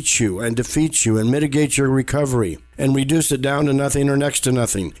to beat you and defeat you and mitigate your recovery and reduce it down to nothing or next to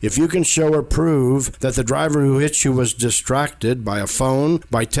nothing. If you can show or prove that the driver who hit you was distracted by a phone,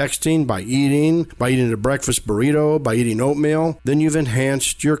 by texting, by eating a breakfast burrito, by eating oatmeal, then you've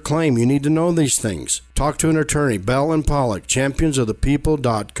enhanced your claim. You need to know these things. Talk to an attorney. Bell and Pollock,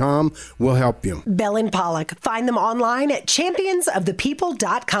 championsofthepeople.com will help you. Bell and Pollock. Find them online at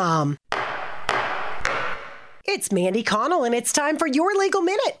championsofthepeople.com. It's Mandy Connell, and it's time for Your Legal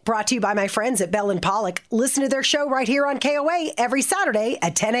Minute, brought to you by my friends at Bell and Pollock. Listen to their show right here on KOA every Saturday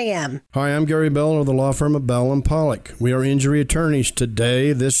at 10 a.m. Hi, I'm Gary Bell of the law firm of Bell and Pollock. We are injury attorneys.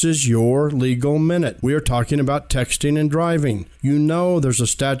 Today, this is Your Legal Minute. We are talking about texting and driving. You know there's a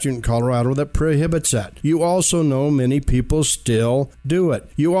statute in Colorado that prohibits that. You also know many people still do it.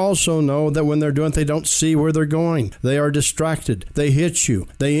 You also know that when they're doing it, they don't see where they're going. They are distracted. They hit you.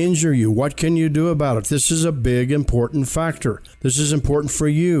 They injure you. What can you do about it? This is a big, important factor. This is important for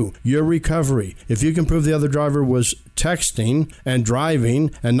you, your recovery. If you can prove the other driver was texting and driving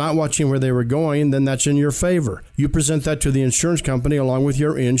and not watching where they were going, then that's in your favor. You present that to the insurance company along with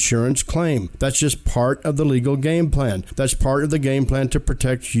your insurance claim. That's just part of the legal game plan. That's part of the game plan to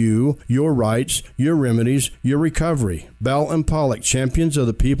protect you, your rights, your remedies, your recovery. Bell and Pollock,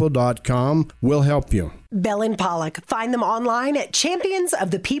 championsofthepeople.com will help you. Bell and Pollock. Find them online at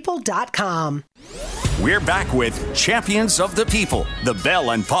championsofthepeople.com. We're back with Champions of the People, the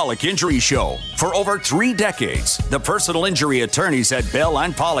Bell and Pollock Injury Show. For over 3 decades, the personal injury attorneys at Bell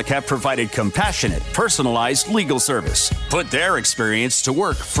and Pollock have provided compassionate, personalized legal service. Put their experience to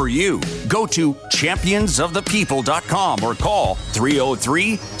work for you. Go to championsofthepeople.com or call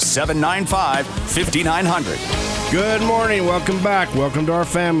 303-795-5900. Good morning. Welcome back. Welcome to our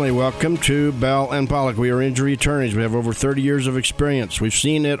family. Welcome to Bell and Pollock. We are injury attorneys. We have over 30 years of experience. We've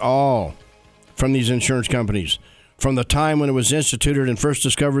seen it all from these insurance companies. From the time when it was instituted and first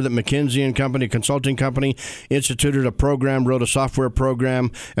discovered that McKinsey & Company, consulting company, instituted a program, wrote a software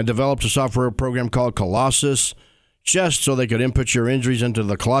program, and developed a software program called Colossus, just so they could input your injuries into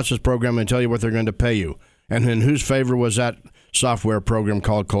the Colossus program and tell you what they're going to pay you. And in whose favor was that software program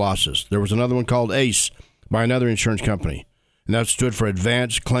called Colossus? There was another one called ACE by another insurance company, and that stood for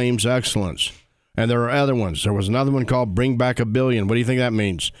Advanced Claims Excellence. And there are other ones. There was another one called Bring Back $1 billion. What do you think that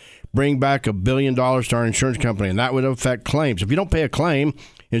means? Bring back $1 billion to our insurance company, and that would affect claims. If you don't pay a claim,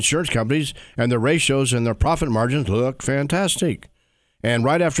 insurance companies and their ratios and their profit margins look fantastic. And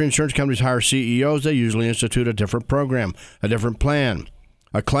right after insurance companies hire CEOs, they usually institute a different program, a different plan.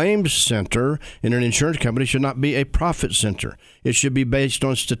 A claims center in an insurance company should not be a profit center. It should be based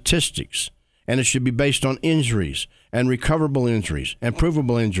on statistics, and it should be based on injuries and recoverable injuries and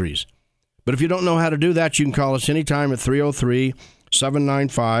provable injuries. But if you don't know how to do that, you can call us anytime at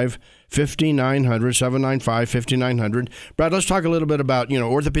 303-795-5900, 795-5900. Brad, let's talk a little bit about,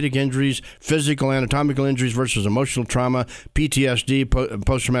 orthopedic injuries, physical anatomical injuries versus emotional trauma, PTSD,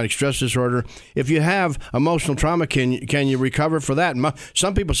 post-traumatic stress disorder. If you have emotional trauma, can you recover for that? And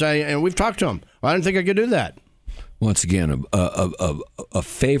some people say, and we've talked to them, I didn't think I could do that. Once again, a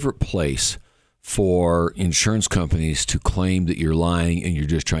favorite place for insurance companies to claim that you're lying and you're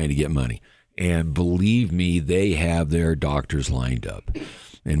just trying to get money. And believe me, they have their doctors lined up.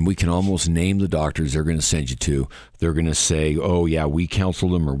 And we can almost name the doctors they're going to send you to. They're going to say, oh, yeah, we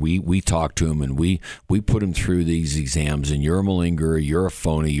counseled them, or we talked to them, and we put them through these exams, and you're a malingerer, you're a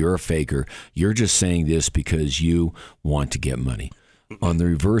phony, you're a faker. You're just saying this because you want to get money. On the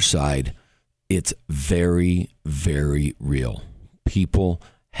reverse side, it's very, very real. People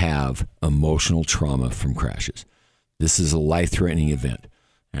have emotional trauma from crashes. This is a life-threatening event.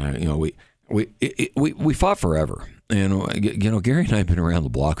 We fought forever, and Gary and I have been around the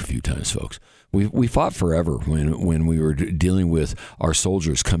block a few times, folks. We fought forever when we were dealing with our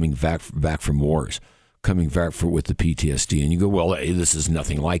soldiers coming back from wars, coming back with the PTSD, and you go, well, hey, this is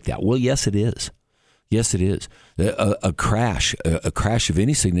nothing like that. Well, yes, it is. Yes, it is. A crash of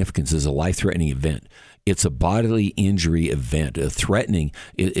any significance is a life-threatening event. It's a bodily injury event. It threatens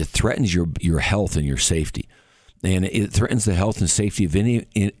your health and your safety, and it threatens the health and safety of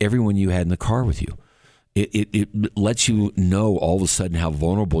everyone you had in the car with you. It lets you know all of a sudden how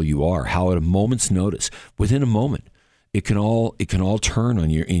vulnerable you are. How at a moment's notice, within a moment, it can all turn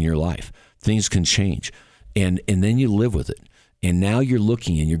in your life. Things can change, and then you live with it. And now you're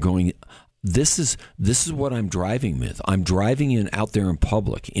looking and you're going, This is what I'm driving with. I'm driving out there in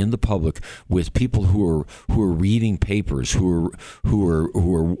the public with people who are reading papers, who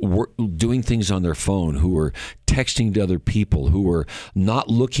are doing things on their phone, who are texting to other people, who are not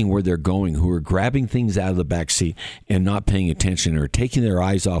looking where they're going, who are grabbing things out of the back seat and not paying attention or taking their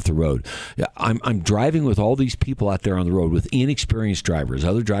eyes off the road. I'm driving with all these people out there on the road with inexperienced drivers,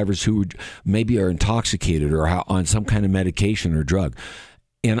 other drivers who maybe are intoxicated or on some kind of medication or drug,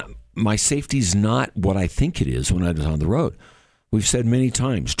 and my safety is not what I think it is when I'm on the road. We've said many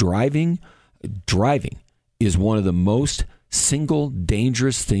times, driving is one of the most single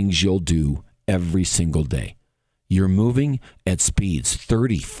dangerous things you'll do every single day. You're moving at speeds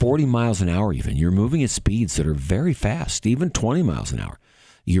 30, 40 miles an hour even. You're moving at speeds that are very fast, even 20 miles an hour.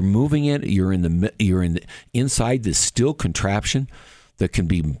 You're moving it. You're inside this steel contraption that can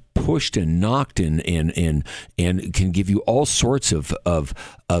be pushed and knocked and can give you all sorts of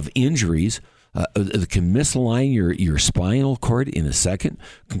injuries. It can misalign your spinal cord in a second,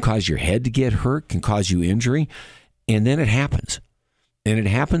 can cause your head to get hurt, can cause you injury, and then it happens. And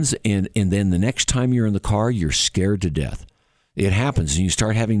then the next time you're in the car, you're scared to death. It happens, and you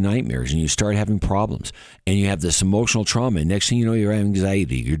start having nightmares, and you start having problems, and you have this emotional trauma, and next thing you know, you're having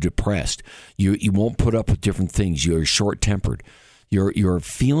anxiety, you're depressed, you won't put up with different things, you're short-tempered, you're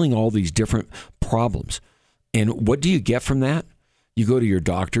feeling all these different problems. And what do you get from that? You go to your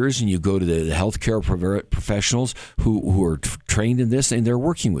doctors, and you go to the healthcare professionals who are trained in this, and they're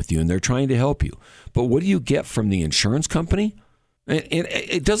working with you, and they're trying to help you. But what do you get from the insurance company? And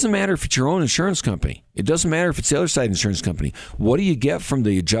it doesn't matter if it's your own insurance company. It doesn't matter if it's the other side insurance company. What do you get from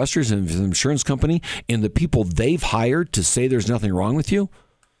the adjusters and the insurance company and the people they've hired to say there's nothing wrong with you?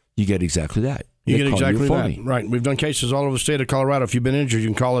 You get exactly that. You get exactly that. Right. We've done cases all over the state of Colorado. If you've been injured, you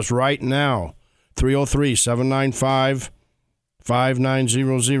can call us right now. 303-795-5900.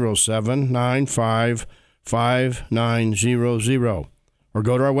 795-5900. Or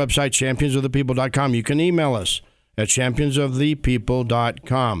go to our website, championsofthepeople.com. You can email us at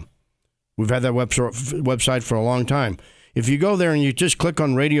championsofthepeople.com. We've had that website for a long time. If you go there and you just click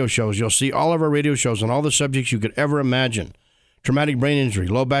on radio shows, you'll see all of our radio shows on all the subjects you could ever imagine. Traumatic brain injury,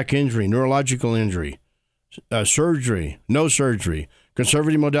 low back injury, neurological injury, surgery, no surgery,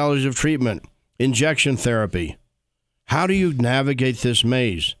 conservative modalities of treatment, injection therapy. How do you navigate this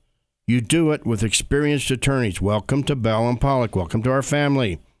maze? You do it with experienced attorneys. Welcome to Bell and Pollock. Welcome to our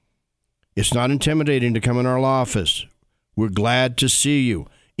family. It's not intimidating to come in our law office. We're glad to see you.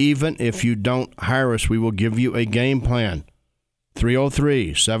 Even if you don't hire us, we will give you a game plan.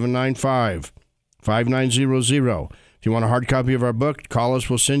 303-795-5900. If you want a hard copy of our book, call us.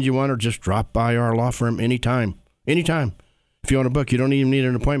 We'll send you one, or just drop by our law firm anytime. Anytime. If you want a book, you don't even need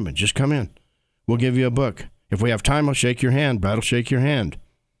an appointment. Just come in. We'll give you a book. If we have time, I'll shake your hand. Brad will shake your hand.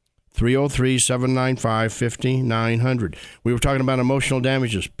 303-795-5900. We were talking about emotional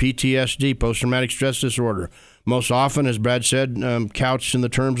damages, PTSD, post-traumatic stress disorder. Most often, as Brad said, couched in the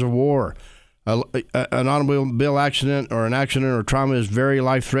terms of war. An automobile accident or an accident or trauma is very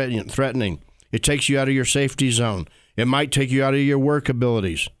life-threatening. It takes you out of your safety zone. It might take you out of your work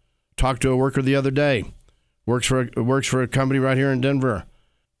abilities. Talked to a worker the other day. Works for a company right here in Denver.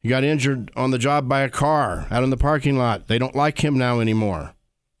 He got injured on the job by a car out in the parking lot. They don't like him now anymore.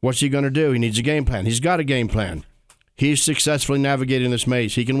 What's he going to do? He needs a game plan. He's got a game plan. He's successfully navigating this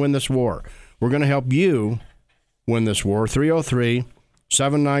maze. He can win this war. We're going to help you win this war.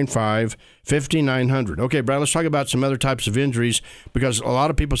 303-795-5900. Okay, Brad, let's talk about some other types of injuries, because a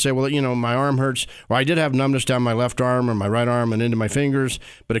lot of people say, well, my arm hurts. Well, I did have numbness down my left arm or my right arm and into my fingers,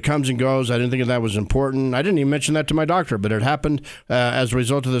 but it comes and goes. I didn't think that was important. I didn't even mention that to my doctor, but it happened as a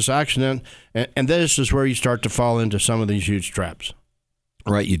result of this accident. And this is where you start to fall into some of these huge traps.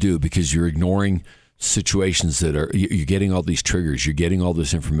 Right, you do, because you're ignoring situations that you're getting all these triggers, you're getting all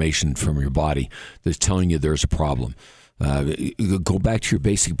this information from your body that's telling you there's a problem. Go back to your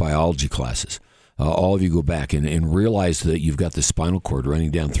basic biology classes. All of you go back and realize that you've got the spinal cord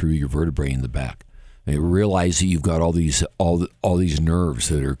running down through your vertebrae in the back. And realize that you've got all these nerves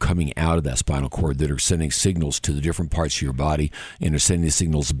that are coming out of that spinal cord that are sending signals to the different parts of your body, and are sending the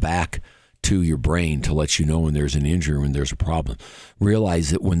signals back to your brain to let you know when there's an injury, when there's a problem.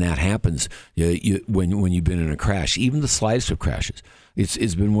 Realize that when that happens, when you've been in a crash, even the slightest of crashes,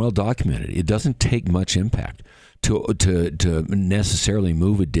 it's been well documented. It doesn't take much impact to necessarily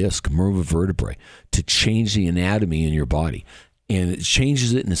move a disc, move a vertebrae, to change the anatomy in your body. And it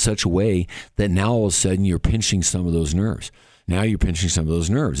changes it in such a way that now all of a sudden you're pinching some of those nerves. Now you're pinching some of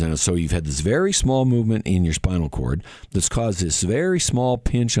those nerves. And so you've had this very small movement in your spinal cord that's caused this very small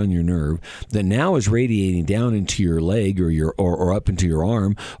pinch on your nerve that now is radiating down into your leg or up into your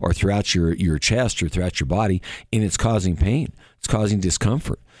arm or throughout your chest or throughout your body, and it's causing pain. It's causing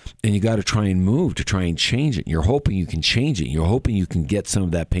discomfort. And you got to try and move to try and change it. You're hoping you can change it. You're hoping you can get some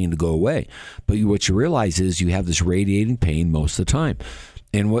of that pain to go away. But what you realize is you have this radiating pain most of the time.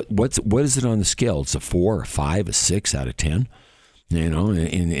 And what is it on the scale? It's a 4, a 5, a 6 out of 10.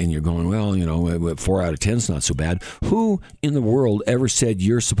 And you're going, well, 4 out of 10 is not so bad. Who in the world ever said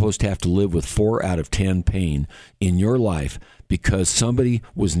you're supposed to have to live with 4 out of 10 pain in your life because somebody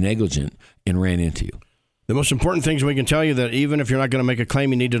was negligent and ran into you? The most important things we can tell you, that even if you're not going to make a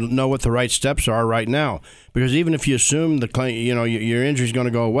claim, you need to know what the right steps are right now. Because even if you assume the claim, your injury is going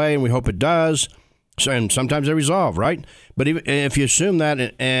to go away, and we hope it does, and sometimes they resolve, right? But even if you assume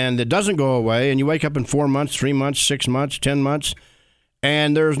that and it doesn't go away, and you wake up in 4 months, 3 months, 6 months, 10 months,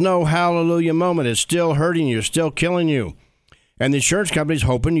 And there's no hallelujah moment. It's still hurting you, still killing you. And the insurance company's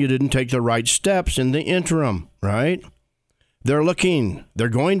hoping you didn't take the right steps in the interim, right? They're going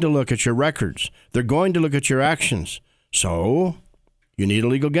to look at your records. They're going to look at your actions. So you need a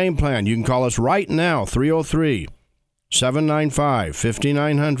legal game plan. You can call us right now,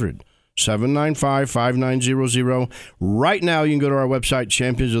 303-795-5900, 795-5900. Right now, you can go to our website,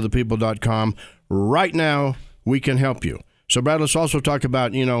 championsofthepeople.com. Right now, we can help you. So, Brad, let's also talk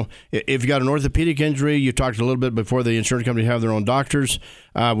about, if you got an orthopedic injury, you talked a little bit before the insurance company have their own doctors.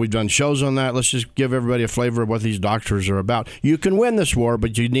 We've done shows on that. Let's just give everybody a flavor of what these doctors are about. You can win this war,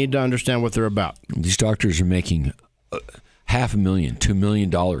 but you need to understand what they're about. These doctors are making $500,000, $2 million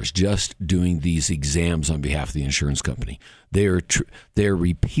just doing these exams on behalf of the insurance company. They're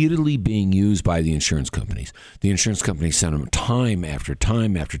repeatedly being used by the insurance companies. The insurance companies send them time after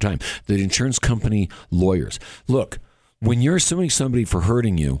time after time. The insurance company lawyers. Look, when you're suing somebody for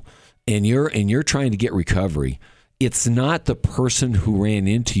hurting you and you're trying to get recovery, it's not the person who ran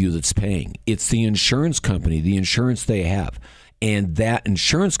into you that's paying. It's the insurance company, the insurance they have. And that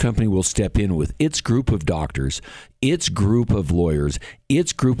insurance company will step in with its group of doctors, its group of lawyers,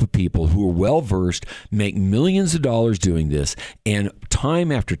 its group of people who are well-versed, make millions of dollars doing this, and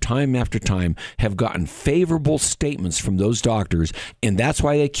time after time after time have gotten favorable statements from those doctors, and that's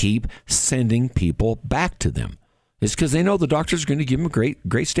why they keep sending people back to them. It's because they know the doctor's going to give them a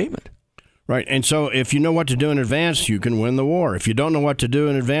great statement. Right. And so if you know what to do in advance, you can win the war. If you don't know what to do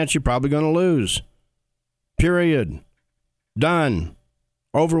in advance, you're probably going to lose. Period. Done.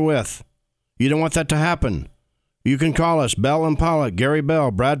 Over with. You don't want that to happen. You can call us, Bell and Pollock, Gary Bell,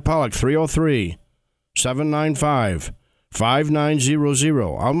 Brad Pollock,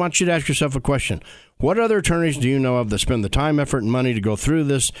 303-795-5900. I want you to ask yourself a question. What other attorneys do you know of that spend the time, effort, and money to go through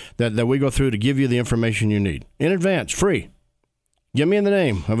this, that we go through to give you the information you need? In advance, free. Give me the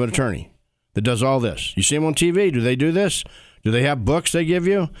name of an attorney that does all this. You see them on TV. Do they do this? Do they have books they give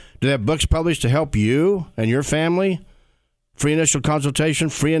you? Do they have books published to help you and your family? Free initial consultation,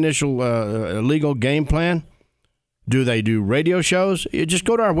 free initial legal game plan? Do they do radio shows? You just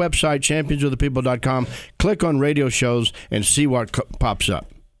go to our website, championsofthepeople.com, click on radio shows, and see what pops up.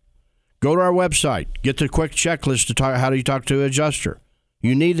 Go to our website. Get the quick checklist to talk. How do you talk to an adjuster?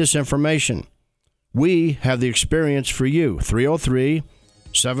 You need this information. We have the experience for you.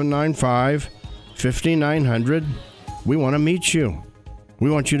 303-795-5900. We want to meet you. We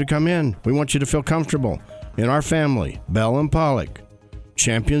want you to come in. We want you to feel comfortable in our family. Bell and Pollock.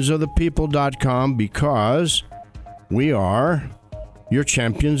 Championsofthepeople.com, because we are your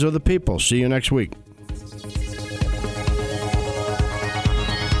champions of the people. See you next week.